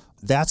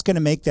 that's going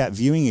to make that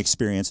viewing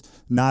experience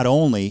not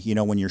only,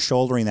 when you're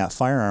shouldering that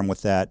firearm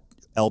with that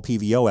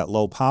LPVO at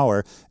low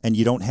power and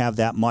you don't have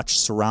that much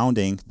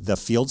surrounding the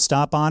field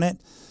stop on it,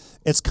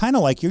 it's kind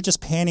of like you're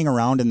just panning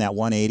around in that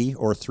 180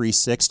 or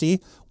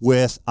 360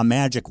 with a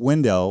magic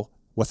window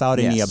without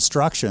any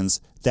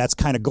obstructions that's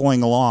kind of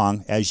going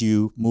along as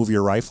you move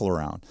your rifle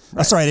around.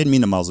 Right. Sorry, I didn't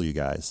mean to muzzle you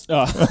guys.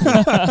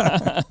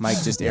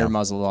 Mike just air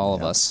muzzled all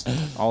of us,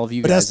 all of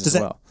you guys as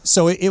well.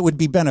 So it would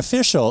be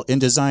beneficial in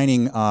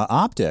designing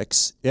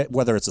optics,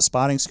 whether it's a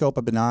spotting scope,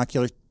 a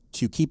binocular,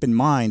 to keep in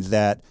mind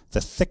that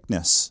the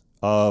thickness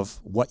of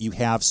what you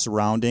have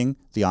surrounding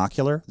the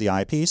ocular, the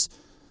eyepiece,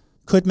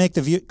 could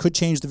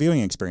change the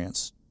viewing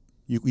experience.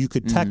 You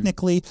could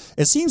technically,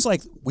 it seems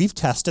like we've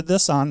tested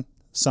this on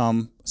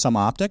some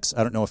optics.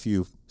 I don't know if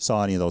you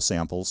saw any of those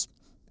samples.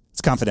 It's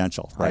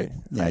confidential, right?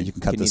 Yeah, you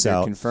can cut this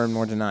out. Confirm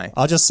nor deny.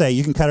 I'll just say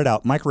you can cut it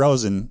out. Mike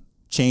Rosen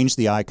changed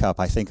the eye cup,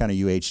 I think, on a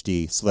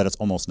UHD so that it's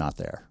almost not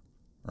there,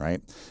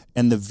 right?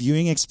 And the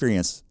viewing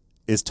experience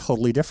is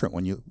totally different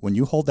when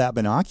you hold that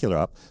binocular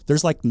up.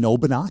 There's like no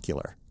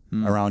binocular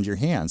around your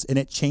hands, and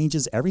it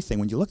changes everything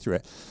when you look through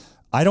it.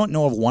 I don't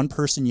know of one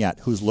person yet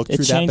who's looked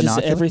through that binocular.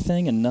 It changes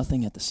everything and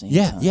nothing at the same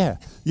time.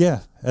 Yeah.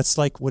 That's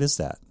like, what is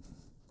that?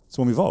 It's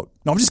when we vote.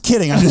 No, I'm just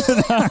kidding.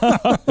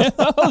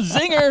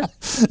 Zinger!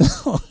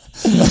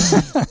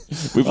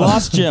 We've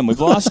lost Jim.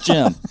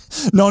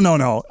 No.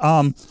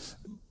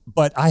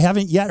 But I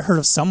haven't yet heard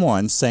of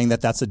someone saying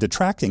that that's a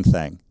detracting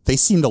thing. They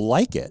seem to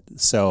like it.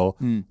 So,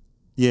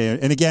 yeah.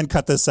 And again,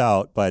 cut this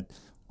out. But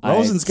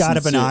Rosen's got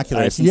a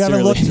binocular. If you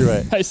haven't looked through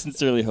it. I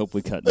sincerely hope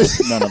we cut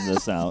none of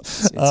this out.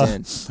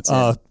 It's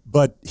in.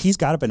 But he's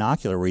got a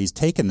binocular where he's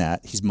taken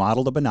that, he's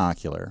modeled a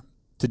binocular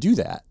to do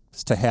that,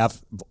 to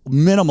have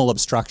minimal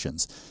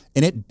obstructions.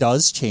 And it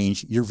does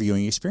change your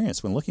viewing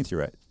experience when looking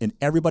through it. And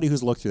everybody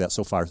who's looked through that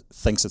so far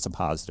thinks it's a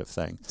positive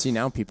thing. See,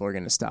 now people are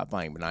going to stop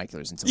buying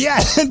binoculars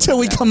until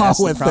we come out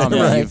with it.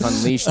 Right? You've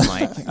unleashed,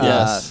 Mike.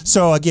 Yes.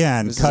 So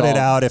again, cut it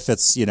out if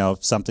it's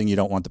something you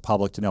don't want the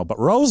public to know. But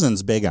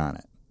Rosen's big on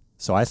it,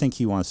 so I think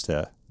he wants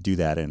to do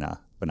that in a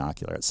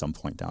binocular at some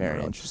point down the road.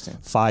 Very interesting.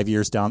 5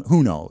 years down,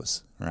 who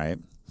knows, right?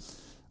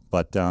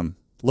 But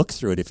look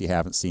through it if you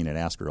haven't seen it.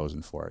 Ask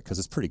Rosen for it because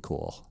it's pretty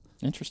cool.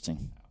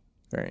 Interesting.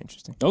 Very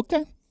interesting.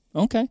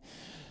 Okay.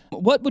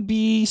 What would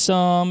be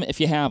some, if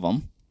you have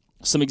them,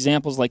 some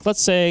examples? Like,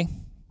 let's say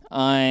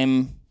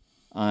I'm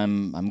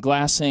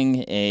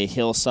glassing a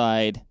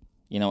hillside,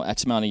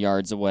 X amount of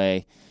yards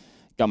away.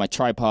 Got my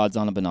tripods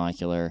on a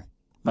binocular.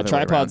 My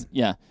tripods,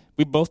 yeah.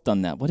 We've both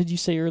done that. What did you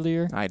say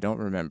earlier? I don't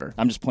remember.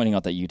 I'm just pointing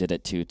out that you did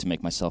it too to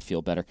make myself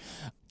feel better.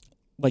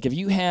 Like, if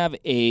you have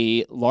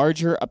a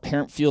larger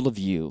apparent field of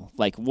view,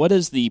 like, what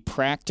is the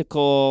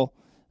practical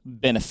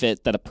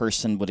benefit that a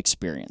person would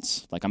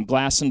experience? Like, I'm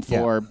glassing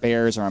for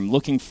bears or I'm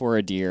looking for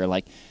a deer.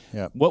 Like,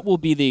 what will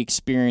be the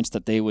experience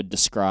that they would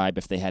describe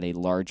if they had a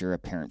larger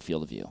apparent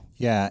field of view?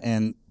 Yeah,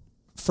 and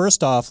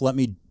first off, let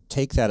me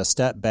take that a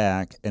step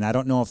back. And I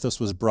don't know if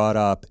this was brought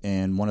up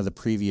in one of the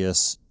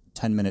previous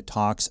 10-minute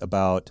talks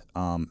about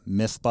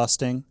myth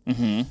busting.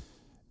 Mm-hmm.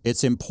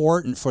 It's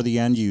important for the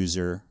end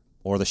user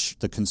or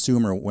the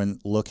consumer when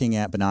looking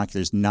at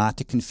binoculars not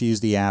to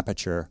confuse the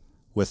aperture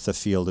with the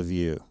field of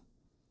view.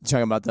 You're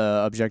talking about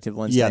the objective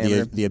lens diameter?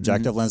 Yeah, the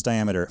objective lens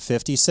diameter.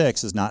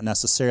 56 is not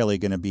necessarily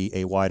going to be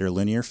a wider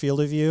linear field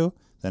of view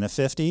than a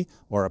 50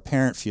 or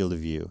apparent field of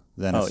view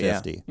than a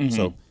 50. Yeah. Mm-hmm.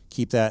 So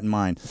keep that in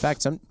mind. In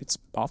fact, it's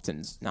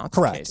often not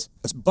correct.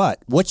 The case.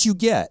 But what you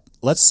get,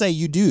 let's say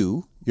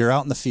you're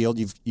out in the field,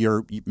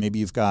 maybe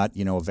you've got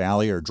a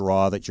valley or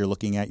draw that you're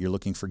looking at, you're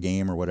looking for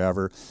game or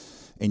whatever,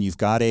 and you've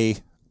got a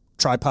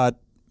tripod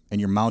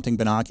and you're mounting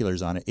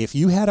binoculars on it. If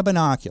you had a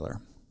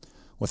binocular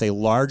with a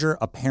larger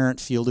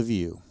apparent field of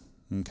view,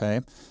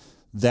 okay,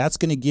 that's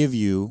going to give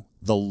you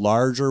the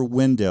larger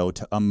window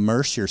to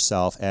immerse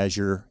yourself as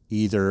you're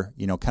either,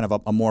 kind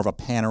of a more of a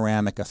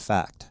panoramic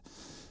effect.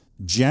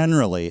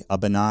 Generally, a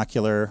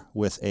binocular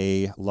with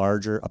a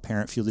larger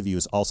apparent field of view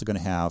is also going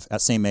to have,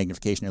 at same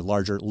magnification, a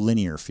larger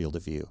linear field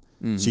of view.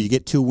 Mm-hmm. So you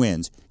get two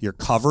wins. You're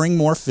covering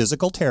more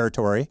physical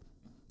territory,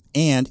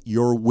 and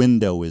your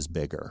window is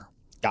bigger.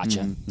 Gotcha.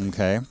 Mm-hmm.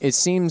 Okay. It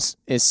seems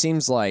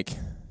like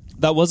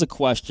that was a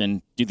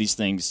question. Do these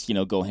things,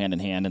 go hand in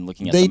hand and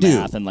looking at the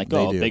math and like,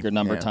 a bigger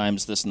number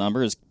times this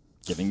number is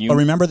giving you. But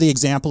remember the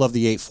example of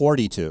the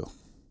 842.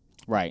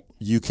 Right.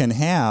 You can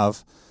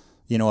have,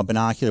 a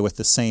binocular with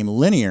the same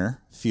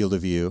linear field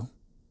of view,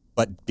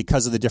 but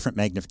because of the different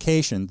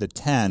magnification, the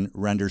 10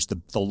 renders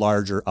the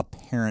larger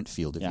apparent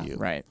field of view.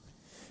 Right.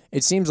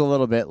 It seems a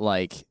little bit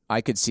like I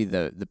could see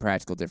the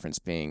practical difference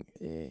being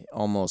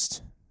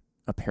almost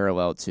a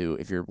parallel to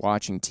if you're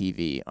watching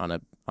TV on a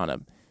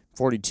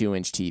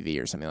 42-inch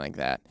TV or something like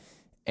that,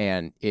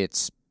 and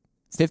it's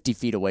 50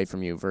 feet away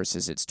from you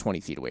versus it's 20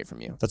 feet away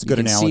from you. That's a good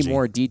analogy. You can see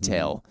more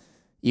detail,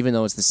 even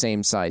though it's the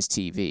same size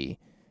TV.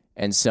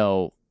 And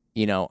so,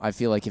 I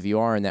feel like if you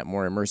are in that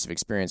more immersive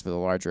experience with a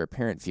larger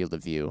apparent field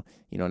of view,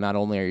 not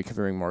only are you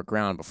covering more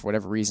ground, but for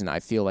whatever reason, I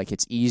feel like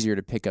it's easier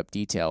to pick up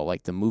detail,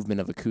 like the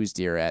movement of a Coues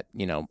deer at,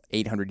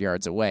 800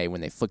 yards away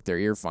when they flick their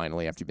ear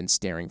finally after you've been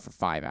staring for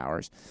 5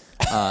 hours.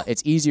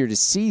 It's easier to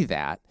see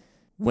that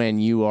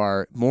when you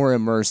are more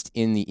immersed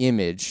in the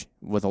image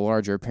with a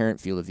larger apparent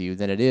field of view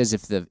than it is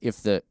if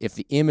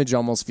the image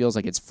almost feels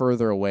like it's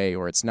further away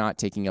or it's not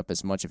taking up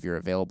as much of your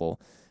available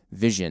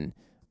vision.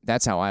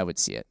 That's how I would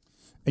see it.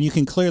 And you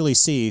can clearly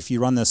see, if you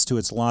run this to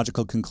its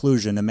logical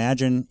conclusion,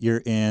 imagine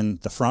you're in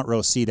the front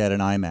row seat at an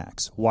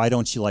IMAX. Why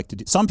don't you like to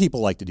do? Some people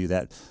like to do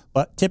that,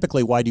 but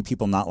typically, why do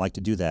people not like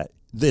to do that?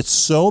 It's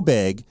so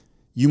big,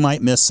 you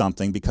might miss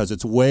something because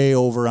it's way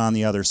over on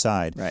the other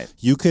side. Right.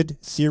 You could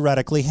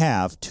theoretically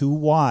have too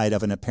wide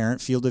of an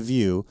apparent field of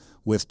view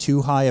with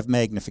too high of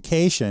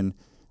magnification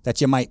that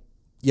you might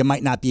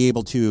not be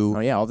able to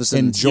all of a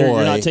sudden enjoy.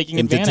 You're not taking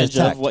advantage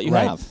of what you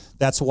have.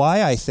 That's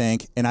why I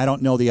think, and I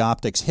don't know the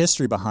optics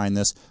history behind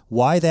this,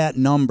 why that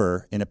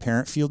number in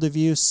apparent field of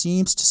view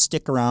seems to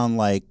stick around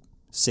like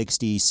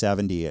 60,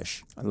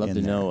 70-ish. I'd love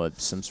to know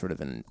some sort of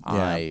an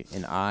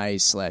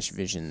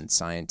eye/vision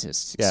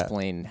scientist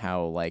explain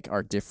how like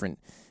our different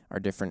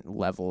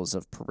levels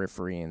of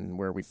periphery and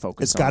where we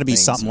focus. It's got to be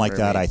something like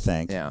that, I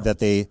think. Yeah. That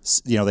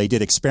they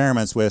did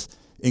experiments with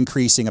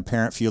increasing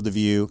apparent field of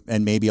view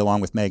and maybe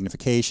along with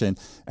magnification,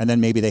 and then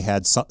maybe they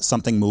had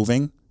something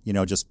moving,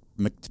 just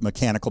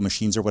mechanical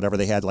machines or whatever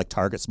they had, like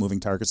moving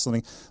targets,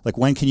 something. Like,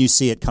 when can you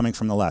see it coming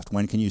from the left?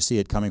 When can you see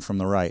it coming from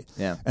the right?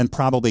 Yeah. And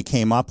probably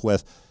came up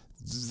with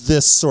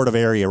this sort of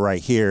area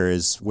right here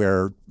is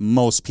where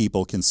most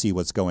people can see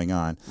what's going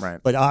on. Right.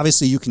 But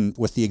obviously you can,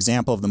 with the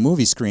example of the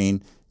movie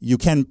screen, you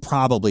can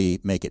probably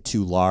make it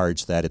too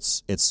large that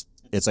it's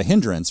a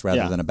hindrance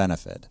rather than a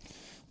benefit.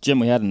 Jim,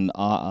 we had an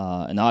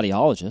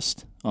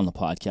audiologist on the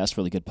podcast,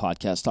 really good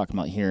podcast, talking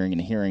about hearing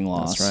and hearing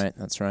loss.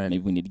 That's right. Maybe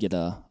we need to get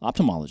an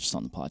ophthalmologist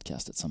on the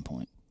podcast at some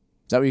point.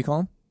 Is that what you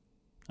call him?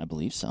 I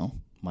believe so.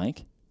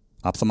 Mike?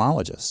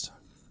 Ophthalmologist,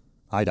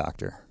 eye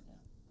doctor.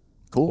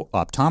 Cool.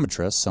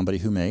 Optometrist, somebody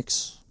who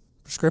makes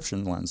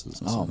prescription lenses.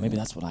 And Maybe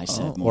that's what I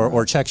said.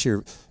 or checks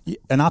an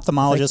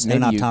ophthalmologist and an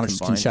maybe you optometrist can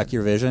combined check it.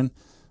 your vision.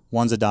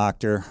 One's a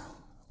doctor,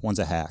 one's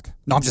a hack.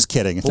 No, I'm just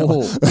kidding.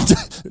 Oh.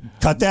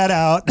 Cut that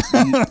out.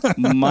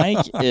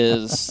 Mike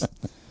is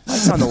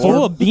Mike's on the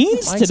full of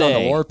beans Mike's today.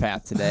 on the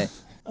warpath today.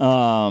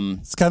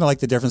 It's kind of like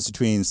the difference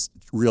between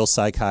real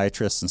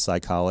psychiatrists and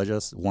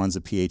psychologists. One's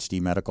a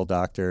PhD medical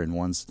doctor and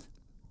one's,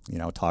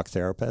 talk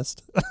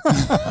therapist.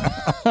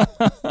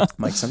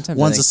 Mike, sometimes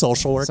One's a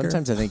social worker.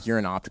 Sometimes I think you're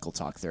an optical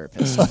talk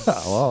therapist.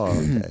 Oh,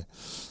 okay.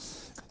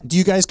 Do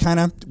you guys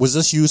was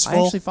this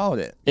useful? I actually followed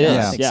it. It I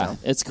is, think yeah. so.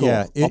 It's cool.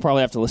 Yeah, I'll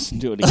probably have to listen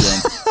to it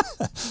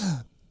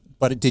again.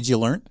 But did you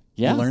learn?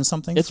 Yeah. You learn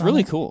something? It's from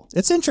really it? cool.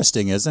 It's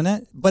interesting, isn't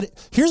it? But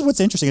here's what's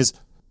interesting is,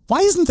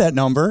 why isn't that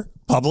number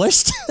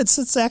published?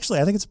 It's actually,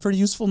 I think it's a pretty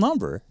useful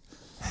number.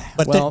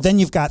 But Well, then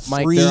you've got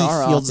Mike, three there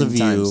are fields of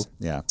view. oftentimes,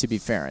 Yeah. To be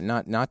fair, and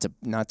not to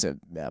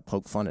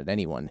poke fun at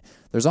anyone,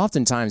 there's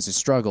oftentimes a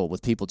struggle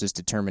with people just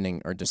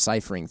determining or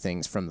deciphering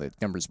things from the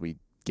numbers we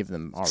give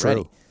them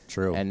already.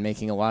 True. And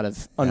making a lot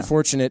of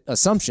unfortunate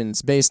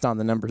assumptions based on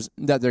the numbers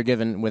that they're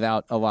given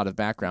without a lot of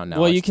background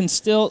knowledge. Well, you can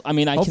still,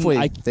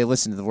 Hopefully they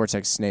listen to the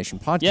Vortex Nation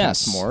podcast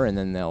Yes. more, and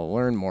then they'll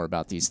learn more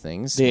about these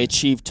things. they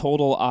achieve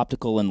total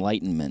optical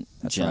enlightenment.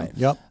 That's Jim. right.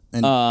 Yep.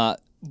 And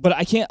But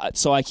I can't.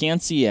 So I can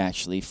see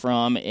actually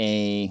from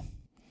a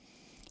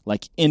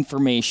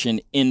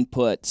information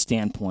input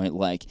standpoint,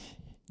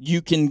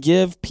 you can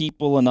give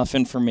people enough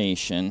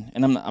information,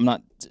 and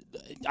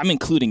I'm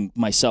including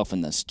myself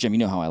in this, Jim. You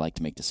know how I like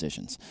to make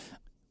decisions,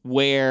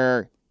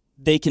 where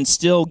they can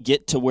still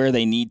get to where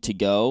they need to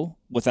go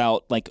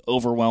without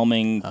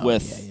overwhelming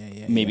with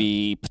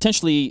maybe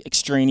potentially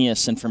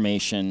extraneous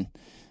information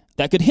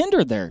that could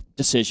hinder their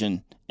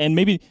decision and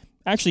maybe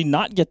actually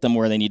not get them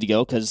where they need to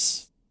go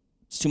because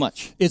it's too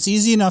much. it's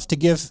easy enough to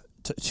give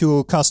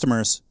to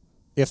customers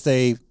if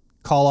they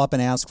call up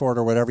and ask for it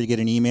or whatever, you get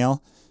an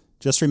email.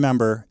 Just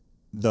remember,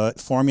 the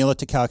formula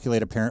to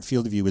calculate apparent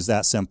field of view is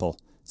that simple.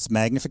 It's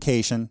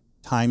magnification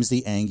times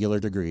the angular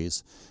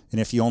degrees. And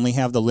if you only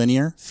have the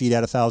linear, feet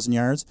at 1,000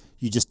 yards,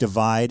 you just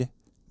divide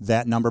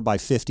that number by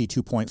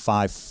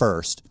 52.5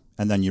 first,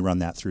 and then you run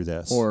that through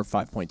this. Or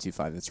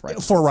 5.25, that's right.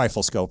 For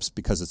rifle scopes,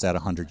 because it's at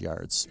 100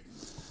 yards.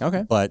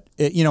 Okay. But,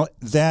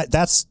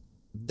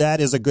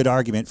 that is a good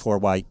argument for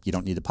why you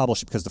don't need to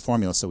publish it, because the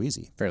formula is so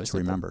easy Fairly to simple.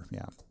 remember.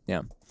 Yeah.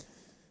 Yeah.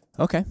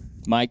 Okay.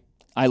 Mike,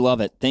 I love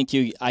it. Thank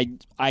you.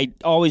 I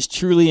always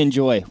truly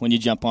enjoy when you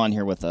jump on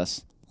here with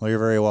us. Well, you're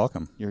very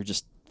welcome. You're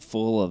just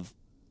full of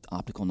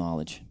optical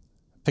knowledge.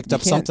 Picked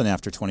up can't- something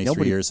after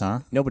 23 years,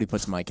 huh? Nobody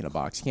puts Mike in a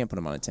box. You can't put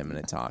him on a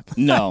 10-minute talk.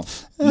 No.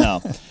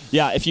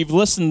 Yeah, if you've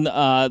listened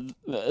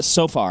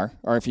so far,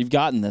 or if you've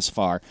gotten this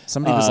far.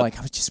 Somebody was like,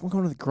 I was just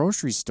going to the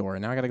grocery store,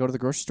 and now I got to go to the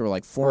grocery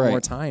store 4 more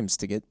times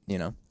to get,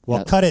 Well,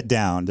 Yeah. cut it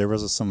down. There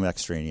was some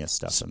extraneous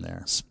stuff in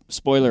there.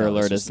 Spoiler No,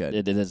 this alert, was good.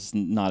 it is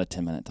not a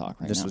 10-minute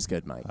talk right This now. was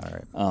good, Mike. All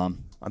right.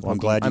 I'm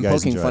glad you I'm guys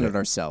poking enjoyed fun it. at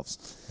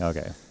ourselves.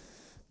 Okay.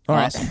 All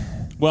right. Awesome.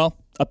 Well,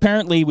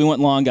 apparently we went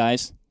long,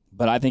 guys,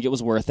 but I think it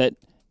was worth it.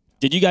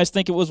 Did you guys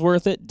think it was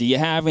worth it? Do you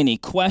have any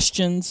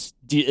questions?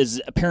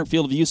 Is apparent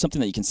field of view something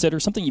that you consider,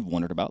 something you've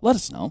wondered about? Let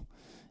us know.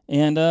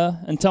 And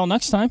until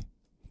next time,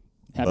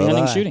 happy hunting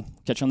and Bye-bye. shooting.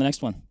 Catch you on the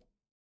next one.